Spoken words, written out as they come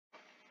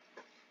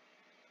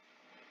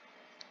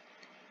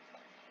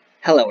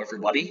Hello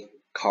everybody,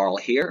 Carl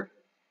here.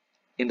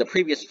 In the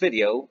previous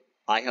video,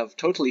 I have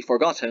totally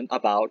forgotten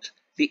about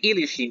the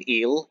Ilyushin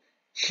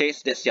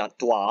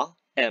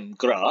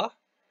Il-62MGr,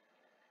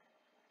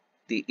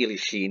 the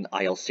Ilyushin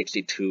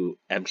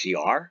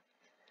Il-62MGr,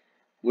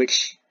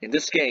 which in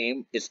this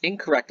game is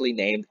incorrectly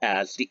named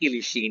as the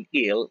Ilyushin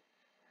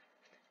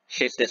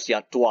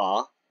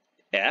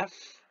Il-62F,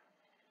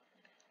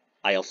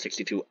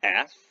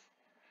 Il-62F,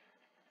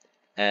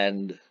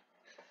 and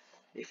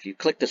if you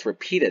click this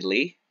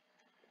repeatedly,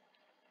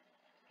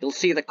 you'll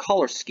see the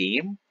color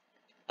scheme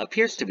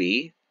appears to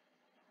be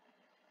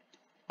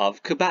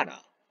of Cubana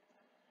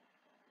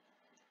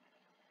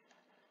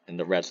in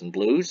the reds and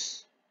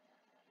blues.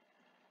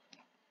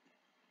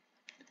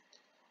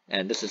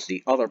 And this is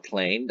the other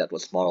plane that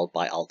was modeled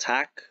by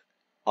Altac,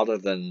 other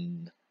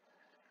than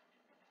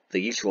the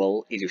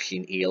usual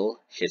Ilyushin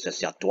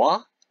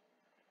Il-62,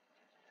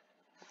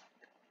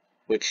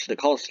 which the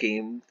color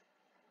scheme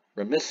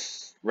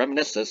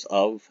reminisces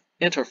of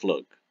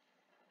Interflug,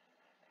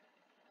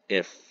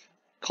 if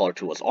color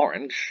 2 was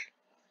orange,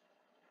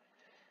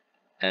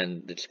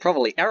 and it's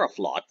probably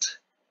Aeroflot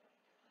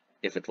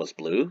if it was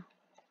blue.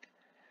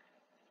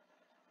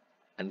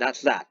 And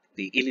that's that,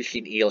 the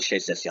Ilyushin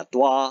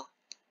Il-62,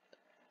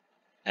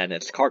 and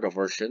its cargo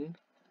version,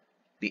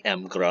 the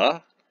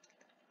MGr,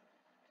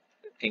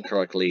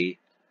 incorrectly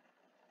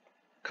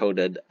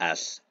coded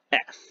as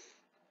F.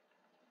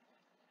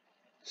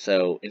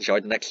 So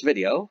enjoy the next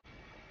video.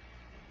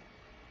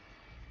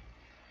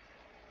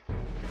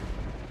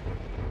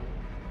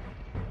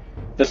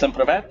 Всем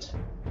привет!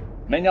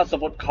 Меня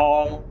зовут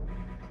Carl.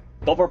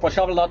 Добро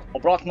пожаловать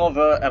обратно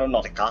в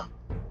Aeronautica.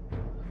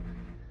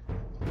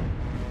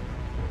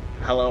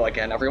 Hello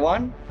again,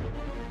 everyone.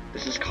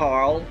 This is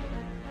Carl,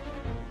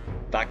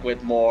 back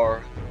with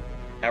more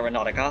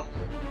Aeronautica.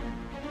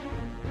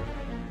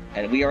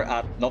 And we are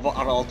at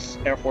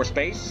Novoaralsk Air Force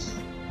Base.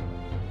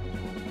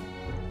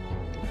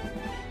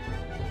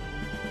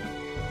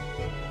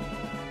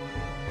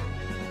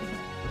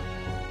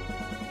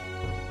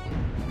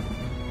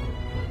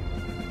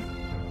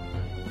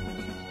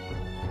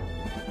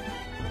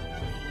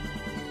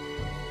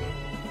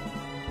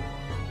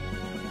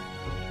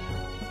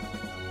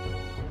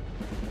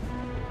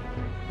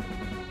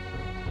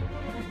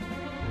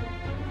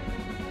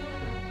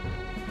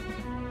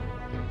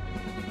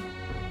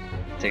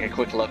 Take a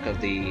quick look at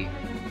the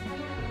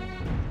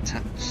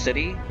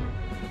city,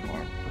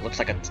 or looks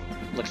like in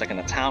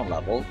a town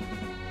level.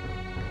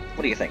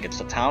 What do you think?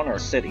 It's a town or a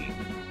city?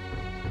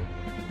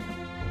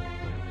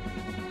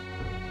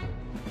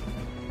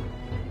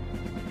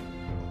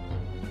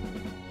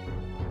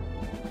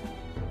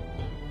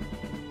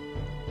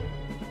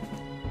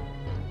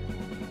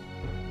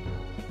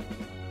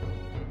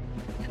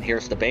 And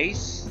here's the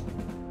base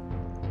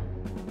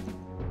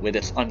with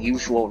its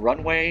unusual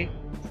runway.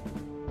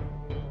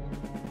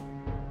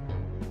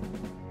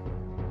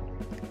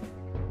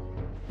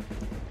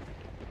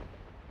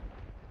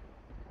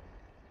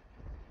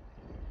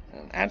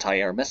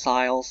 Anti-air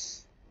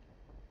missiles.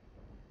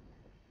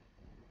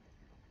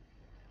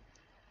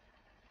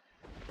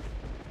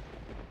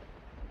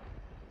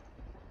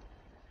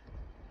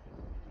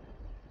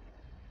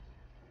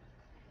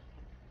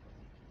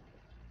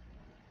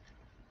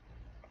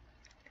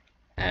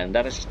 And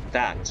that is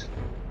that.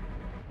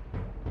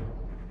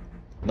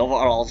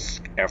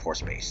 Novoaralsk Air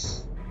Force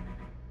Base.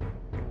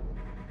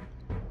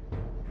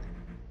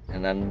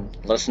 And then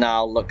let's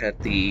now look at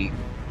the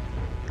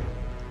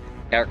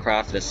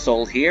aircraft that's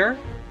sold here.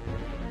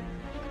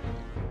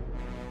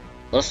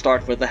 Let's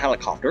start with the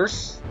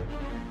helicopters.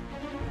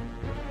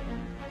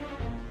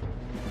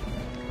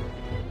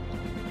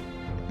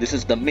 This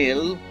is the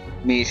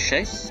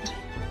Mi-6.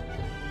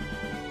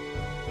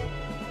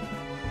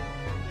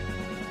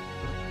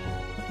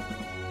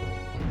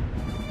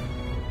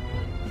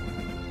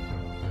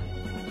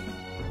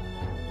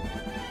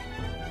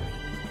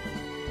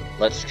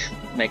 Let's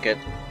make it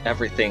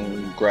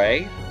everything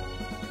gray.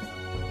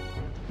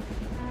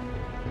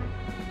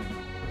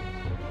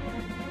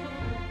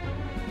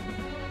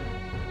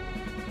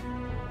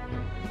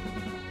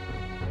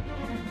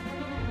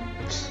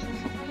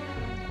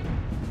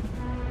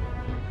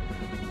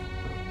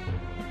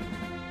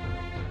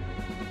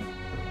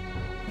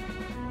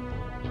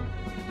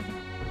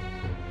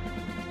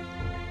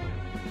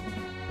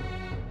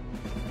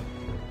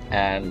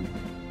 And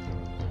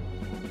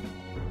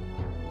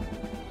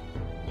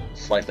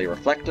slightly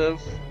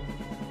reflective.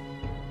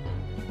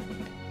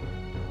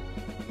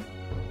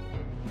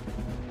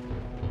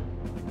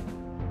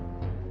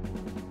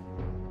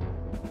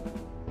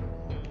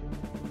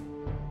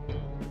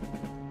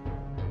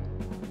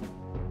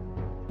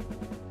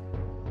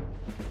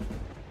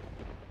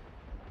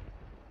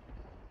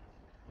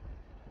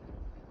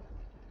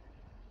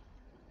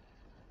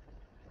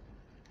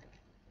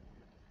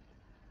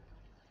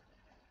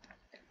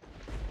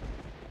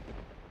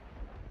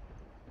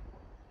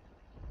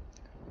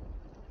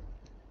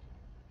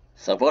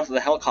 So both of the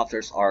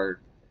helicopters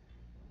are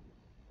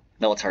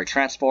military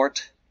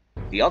transport.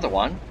 The other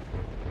one,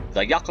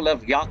 the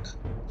Yakolev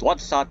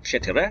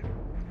Yak-24,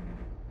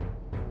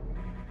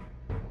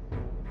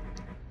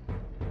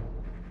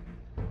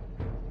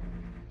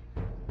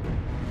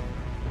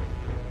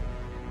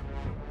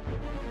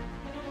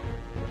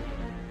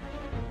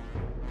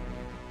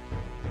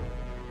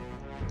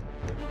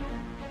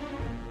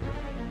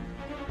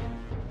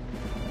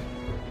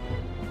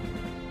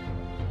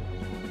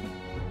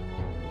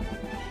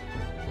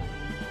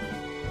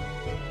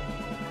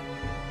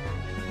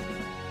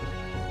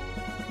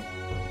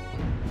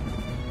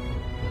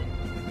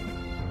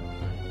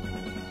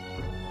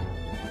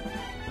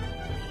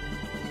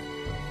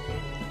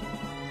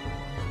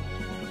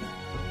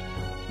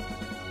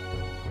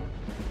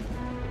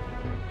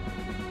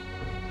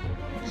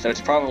 So it's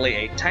probably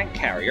a tank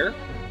carrier.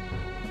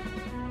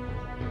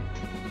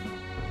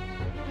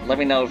 Let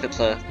me know if it's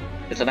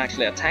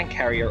actually a tank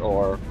carrier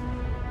or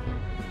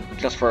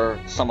just for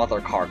some other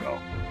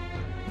cargo.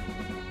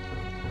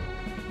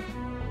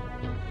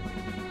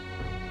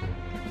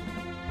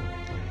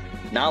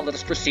 Now let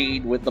us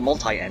proceed with the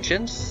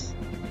multi-engines.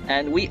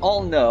 And we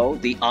all know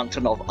the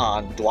Antonov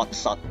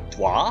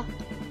An-22.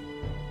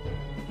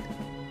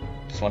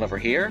 This one over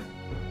here.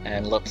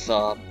 And let's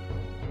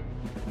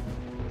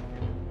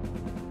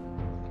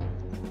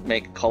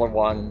make color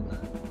 1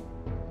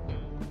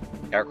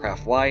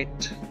 aircraft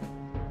white,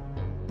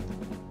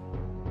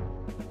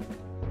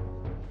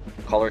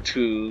 color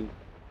 2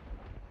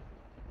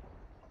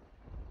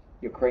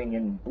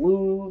 Ukrainian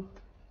blue,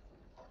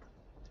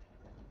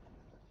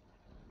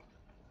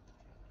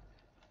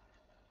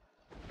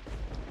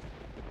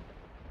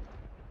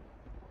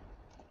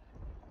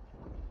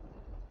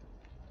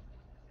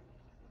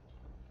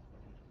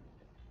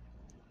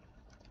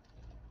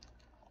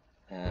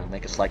 and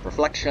make a slight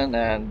reflection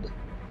and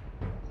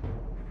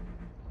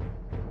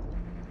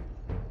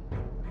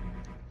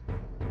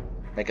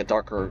make a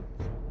darker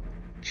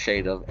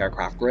shade of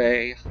aircraft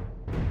gray.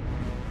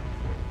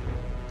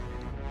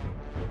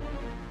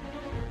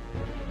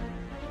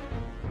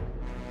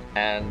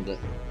 And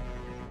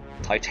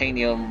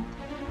titanium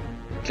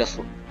just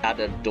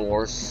added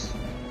doors.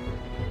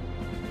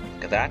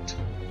 Look at that.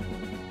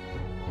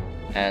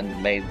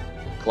 And made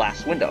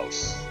glass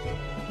windows.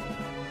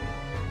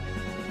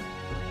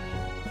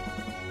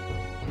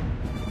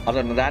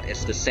 Other than that,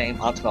 it's the same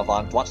Antonov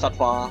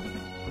An-22,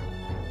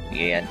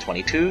 the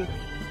An-22.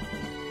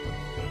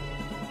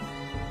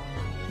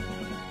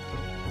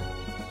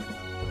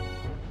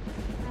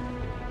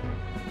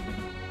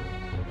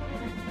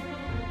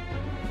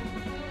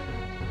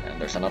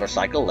 There's another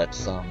cycle.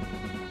 Let's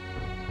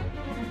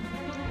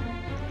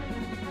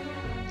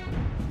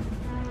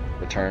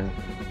return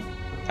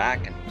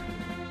back.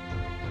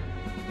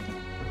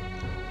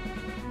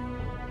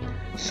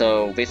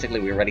 So basically,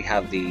 we already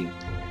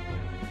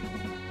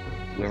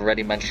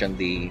mentioned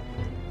the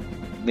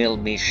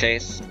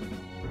Mi-6,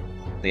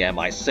 the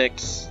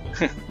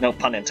Mi-6, no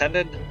pun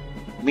intended,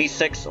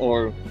 Mi-6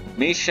 or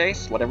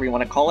Mi-6, whatever you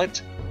want to call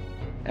it,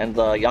 and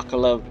the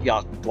Yakolev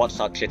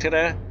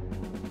Yak-24,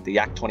 the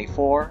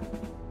Yak-24,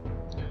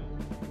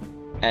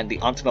 and the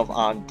Antonov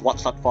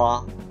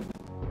An-22,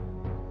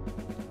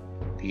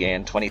 the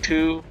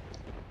An-22.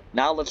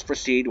 Now let's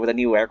proceed with a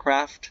new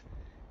aircraft,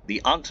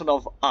 the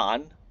Antonov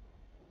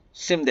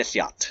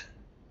An-70,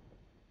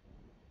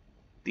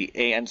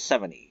 the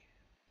An-70.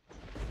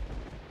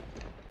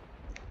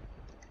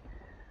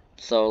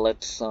 So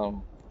let's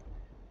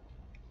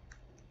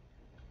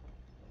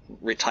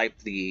retype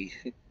the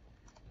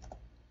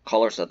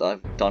colors that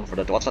I've done for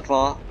the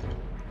 22.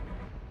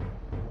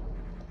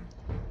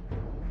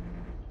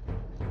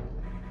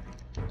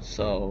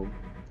 So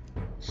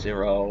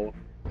 0,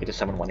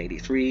 87,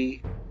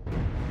 183.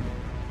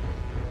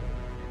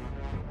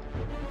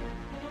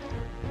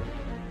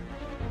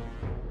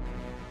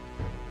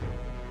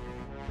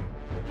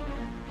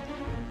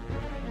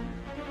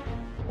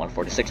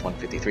 (146,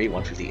 153,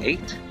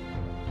 158).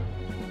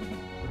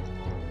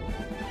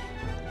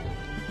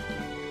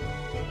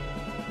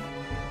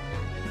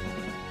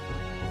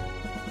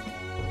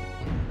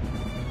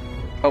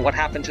 Oh, what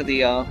happened to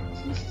the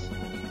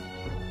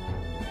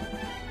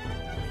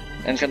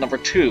engine number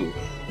 2?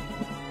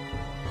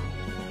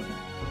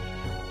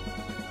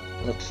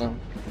 Let's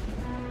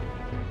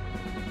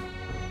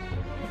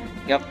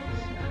Yep.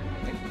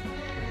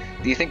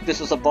 Do you think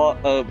this is a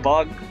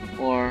bug,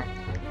 or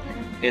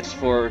it's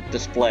for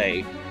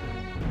display,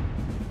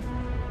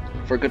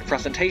 for good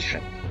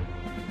presentation?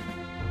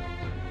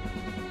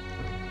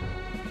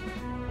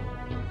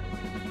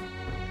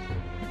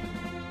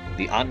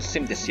 The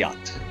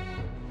An-70,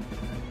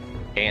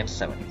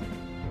 An-70.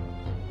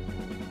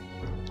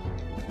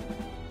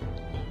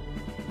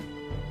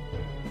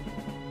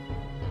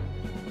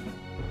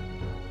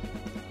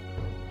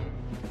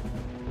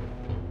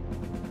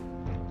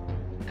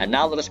 And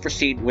now let us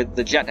proceed with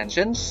the jet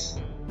engines.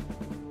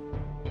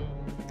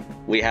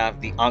 We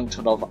have the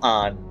Antonov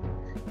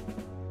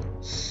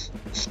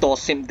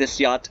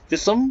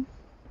An-170,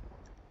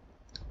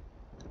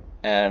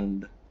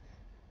 and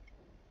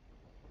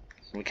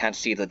we can't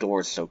see the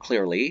doors so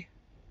clearly.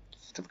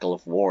 It's typical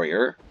of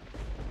Warrior.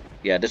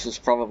 Yeah, this is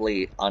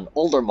probably an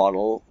older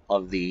model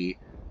of the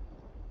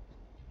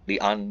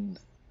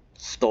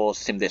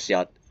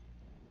An-170,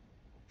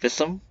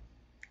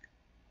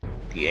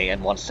 the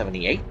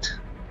An-178.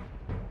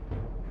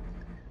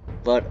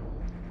 But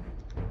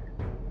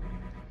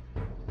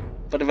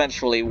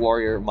eventually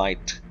Warrior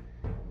might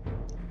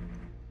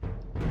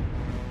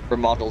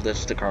remodel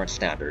this to current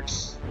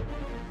standards.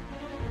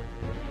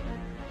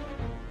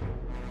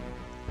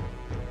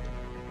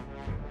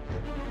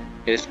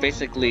 It is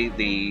basically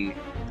the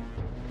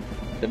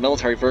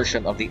military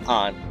version of the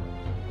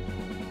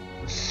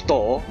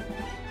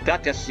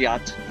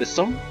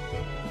An-170.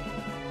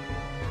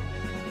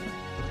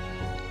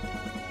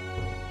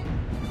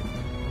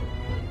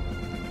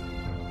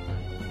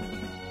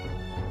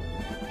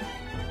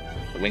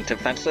 wingtip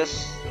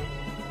fences.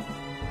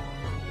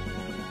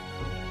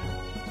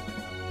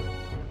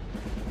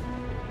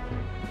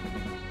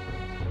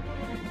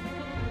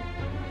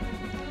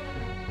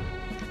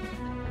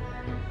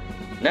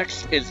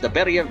 Next is the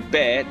Beriev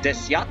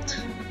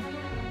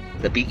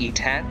B-10, the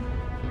BE-10.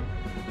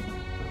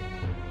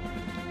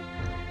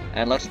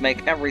 And let's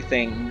make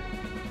everything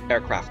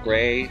aircraft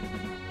gray.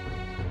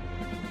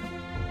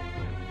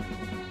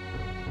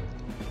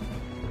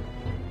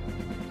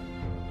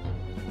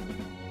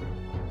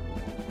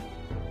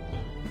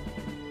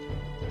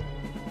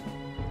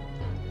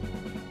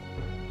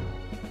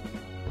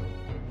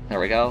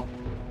 There we go.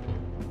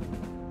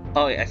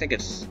 Oh, I think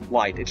it's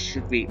white. It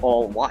should be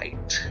all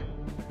white.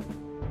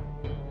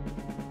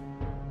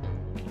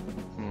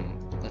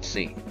 Let's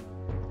see.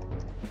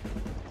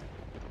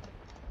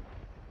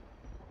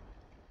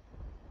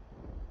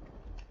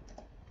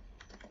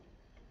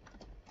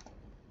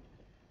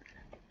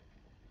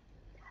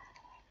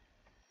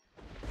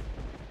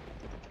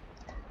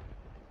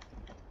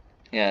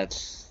 Yeah,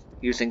 it's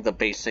using the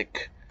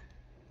basic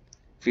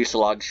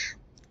fuselage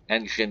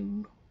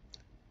engine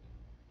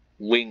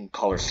wing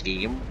color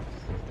scheme.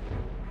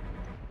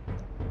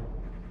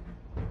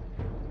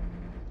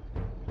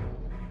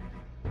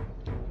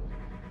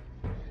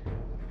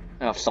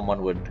 Now if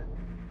someone would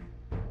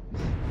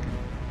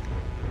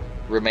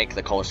remake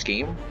the color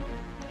scheme.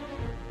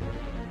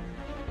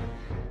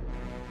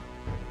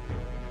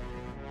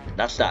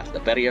 That's that, the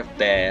Beriev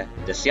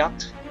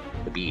B-10,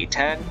 the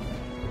BE-10.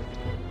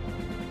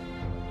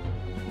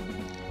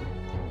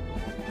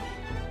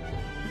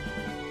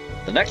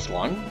 The next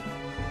one,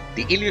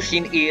 the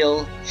Ilyushin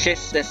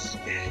Il-62.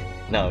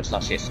 No, it's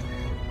not 6.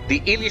 The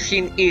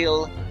Ilyushin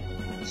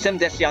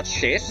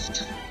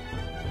Il-62.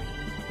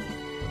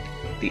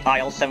 The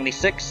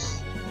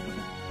Il-76.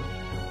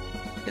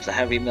 It's a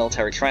heavy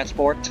military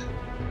transport.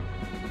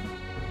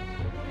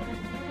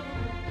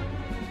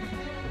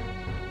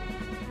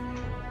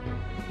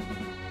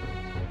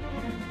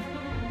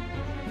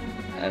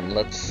 And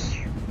let's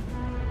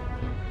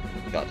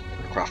got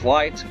craft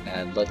white,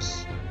 and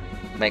let's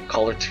make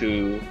color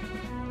to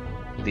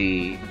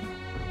the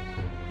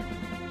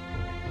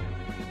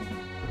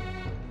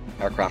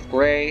aircraft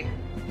gray.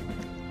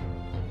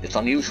 It's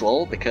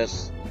unusual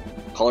because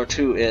color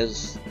 2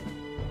 is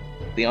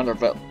the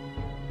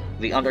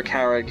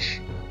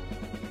undercarriage,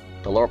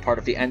 the lower part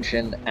of the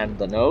engine, and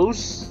the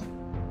nose.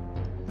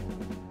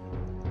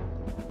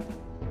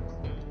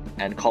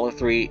 And color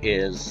 3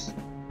 is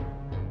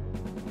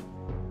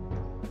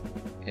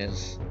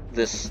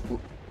this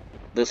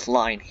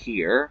line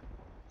here.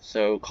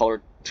 So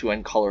color 2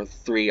 and color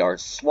 3 are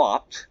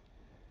swapped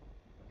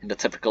in the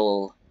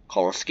typical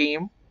color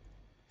scheme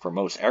for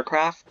most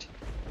aircraft.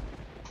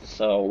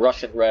 So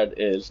Russian red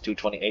is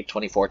 228,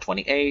 24,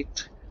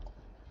 28.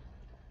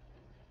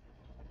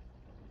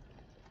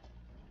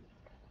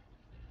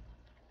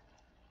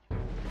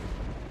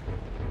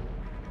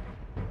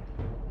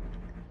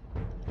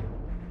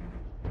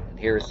 And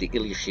here is the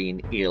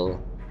Ilyushin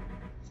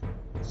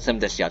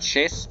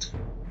Il-62,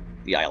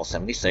 the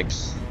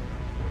Il-76.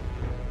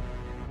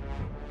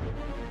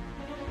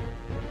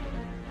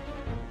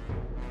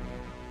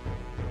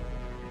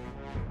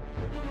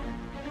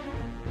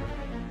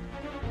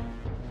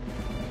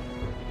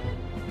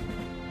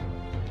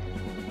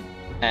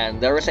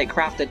 And there is a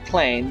crafted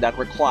plane that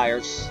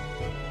requires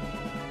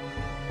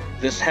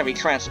this heavy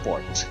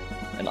transport.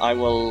 And I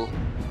will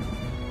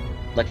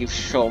let you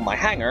show my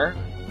hangar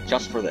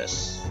just for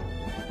this.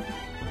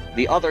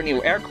 The other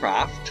new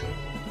aircraft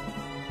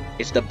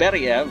is the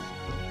Beriev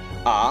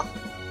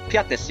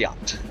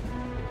A-50,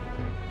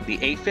 the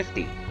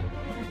A-50.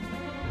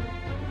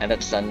 And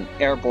it's an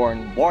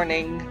airborne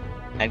warning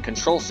and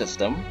control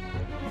system.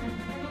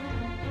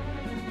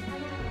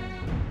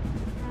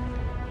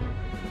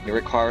 It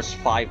requires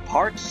 5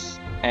 parts,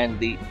 and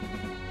the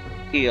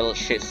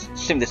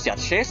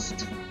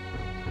Il-62.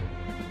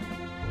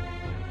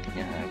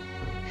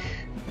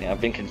 Yeah,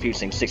 I've been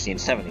confusing 60 and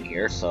 70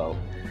 here, so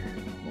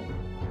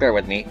bear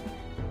with me.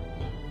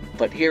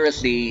 But here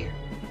is the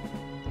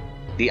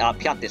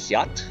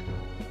A-50,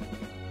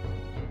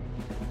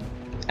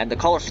 and the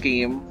color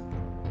scheme,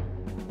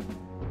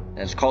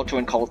 as color 2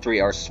 and color 3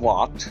 are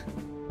swapped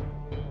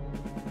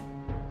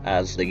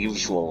as the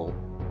usual,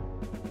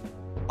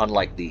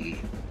 unlike the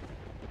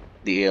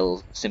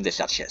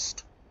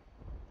Il-62.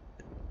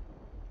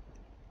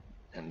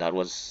 And that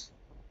was,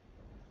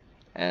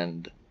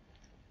 and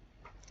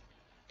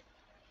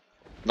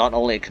not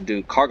only it can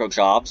do cargo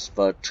jobs,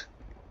 but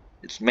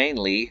it's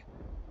mainly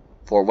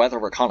for weather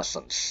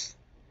reconnaissance.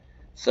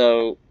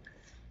 So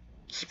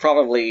it's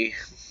probably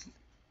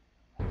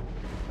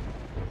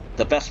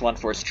the best one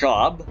for its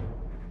job.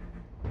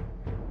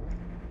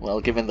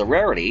 Well, given the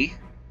rarity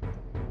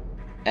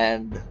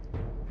and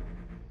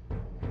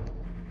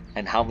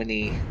how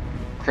many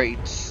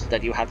crates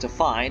that you have to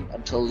find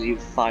until you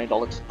found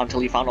all its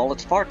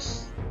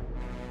parts.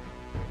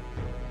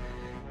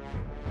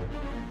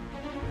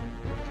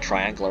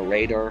 Triangular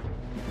radar.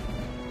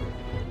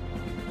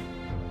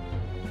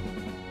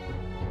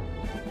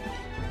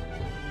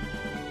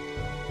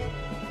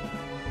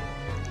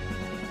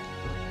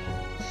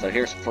 So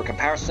here's for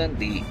comparison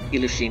the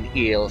Ilyushin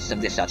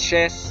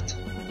Il-62MGr.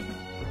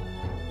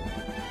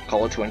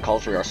 Color 2 and Color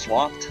 3 are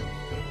swapped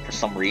for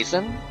some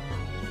reason.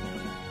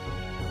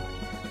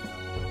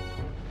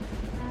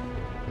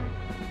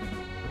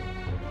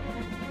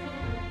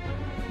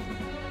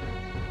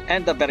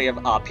 And the Beriev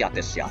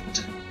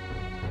A-50.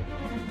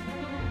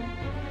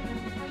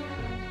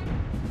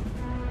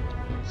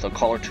 So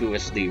color 2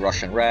 is the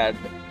Russian red,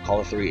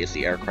 color 3 is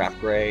the aircraft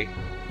gray.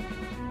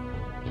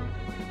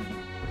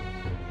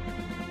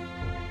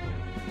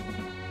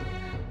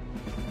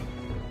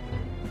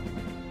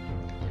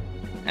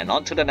 And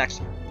on to the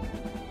next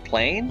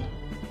plane.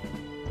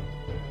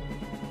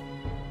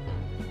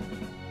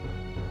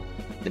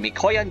 The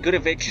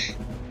Mikoyan-Gurevich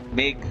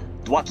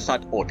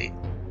MiG-21.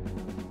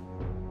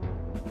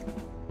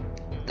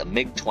 The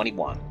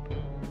MiG-21.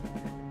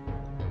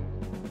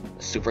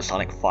 The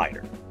supersonic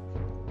fighter.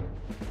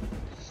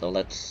 So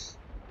let's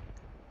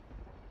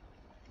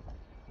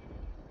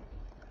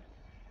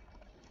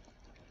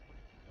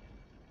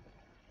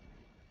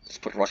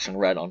put Russian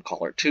red on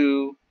color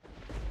 2.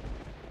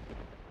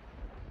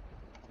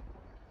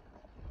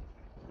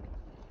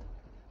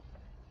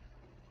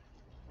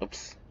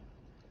 Oops.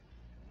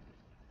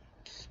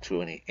 It's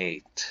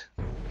 28.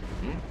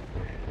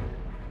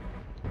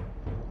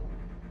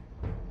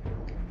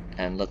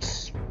 And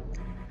let's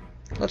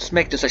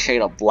make this a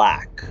shade of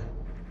black.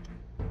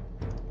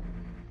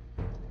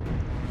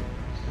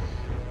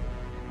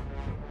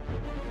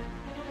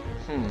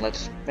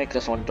 Let's make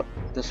this one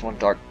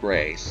dark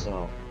gray.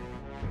 So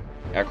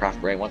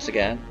aircraft gray once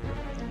again.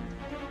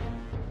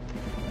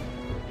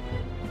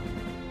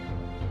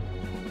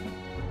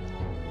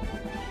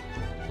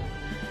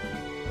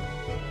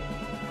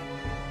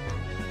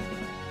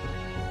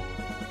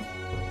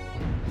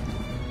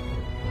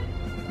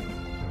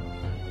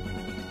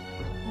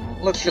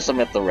 Let's just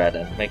omit the red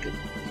and make it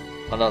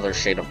another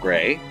shade of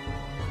gray.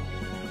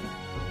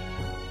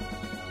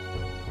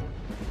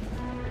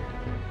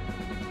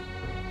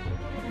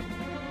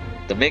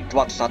 The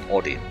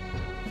MiG-21.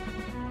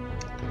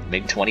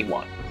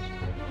 MiG-21.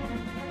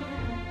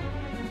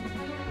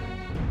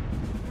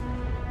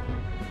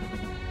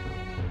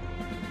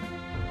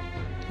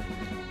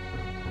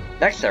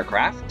 Next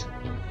aircraft,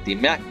 the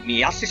Ilyushin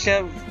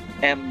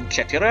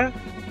Il-62MGr.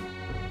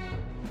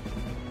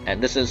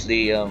 And this is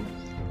the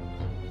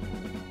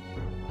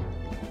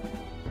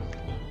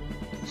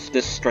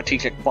this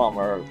strategic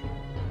bomber.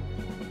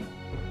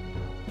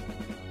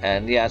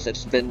 And yes,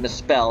 it's been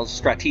misspelled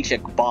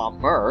strategic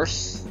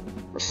bombers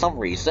for some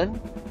reason.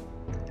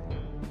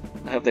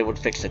 I hope they would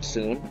fix it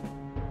soon.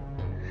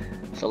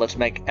 So let's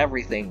make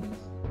everything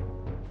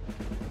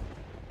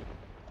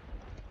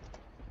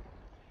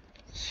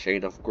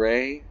shade of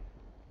gray.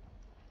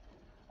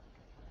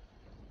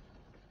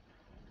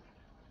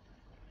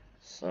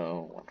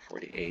 So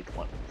 148,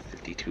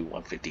 152,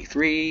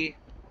 153.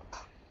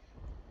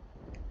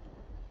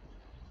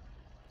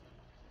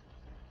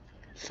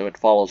 So it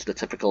follows the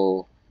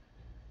typical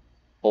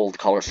old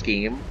color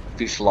scheme,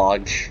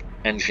 fuselage,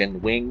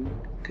 engine, wing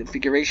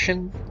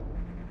configuration.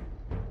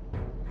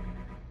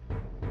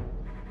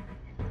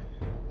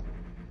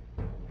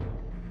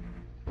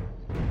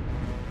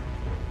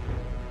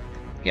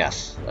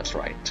 Yes, that's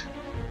right.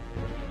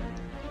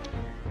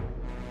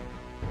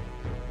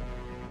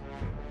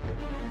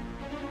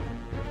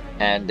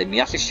 And the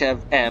Ilyushin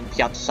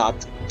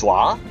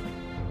Il-52,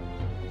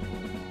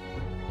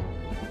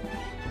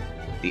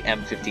 the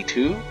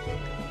M52,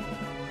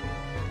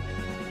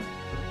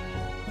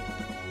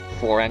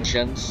 4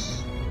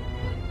 engines,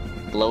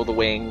 below the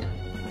wing,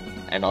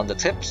 and on the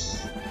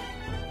tips.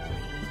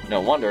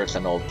 No wonder it's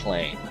an old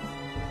plane.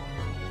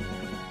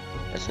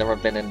 It's never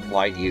been in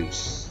wide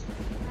use.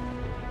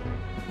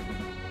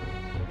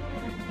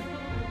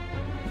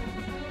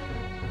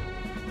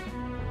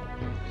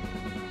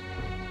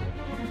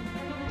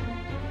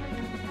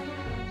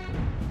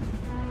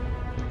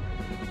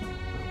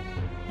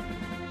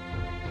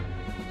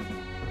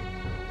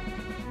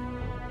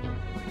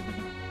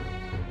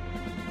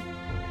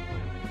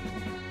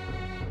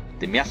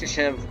 The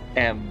Ilyushin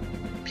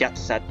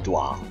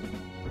Il-52,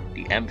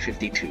 the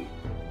M52.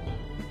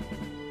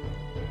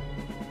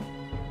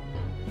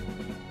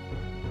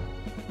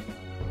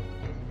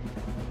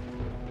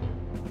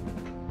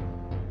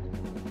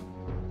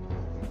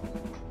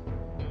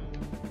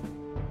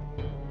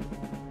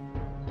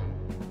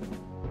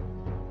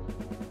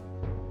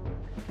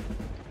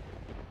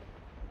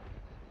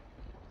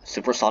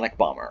 Supersonic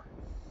bomber.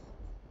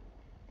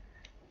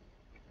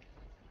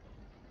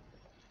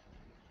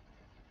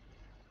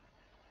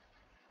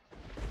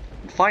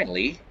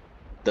 Finally,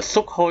 the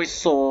Sukhoi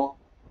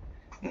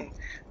Su-27,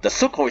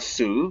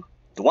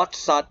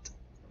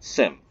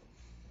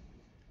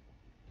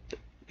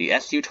 the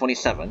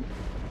Su-27,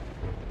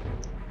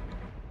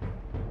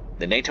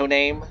 the NATO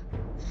name,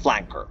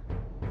 Flanker.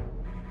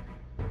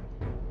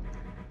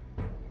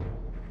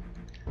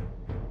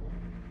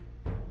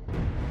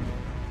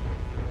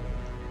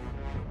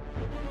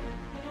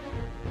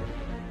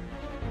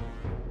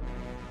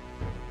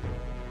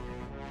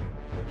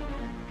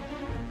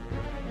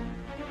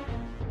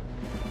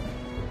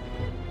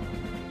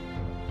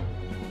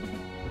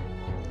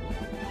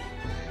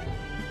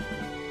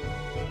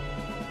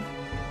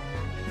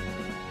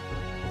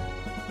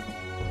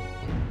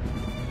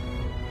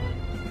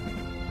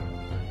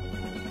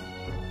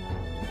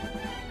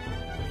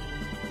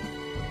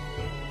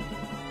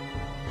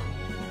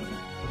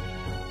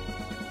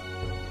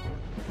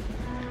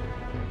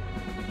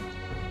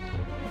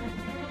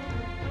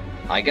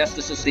 I guess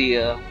this is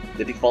the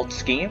default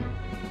scheme.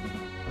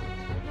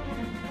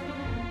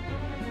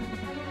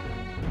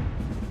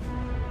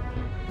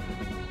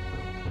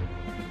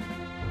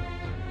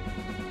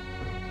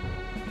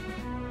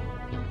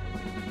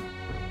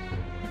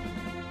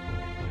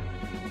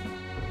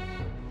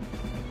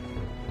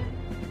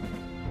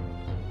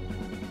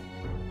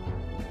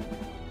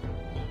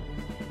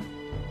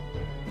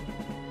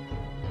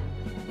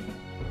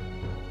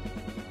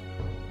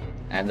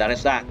 And that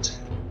is that.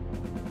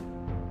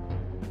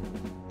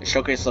 A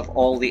showcase of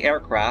all the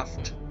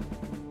aircraft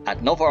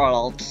at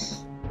Novoaralsk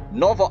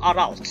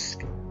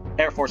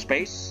Air Force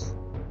Base.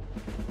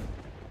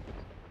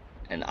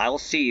 And I will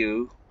see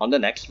you on the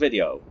next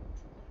video.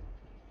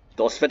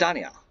 Do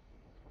svidaniya.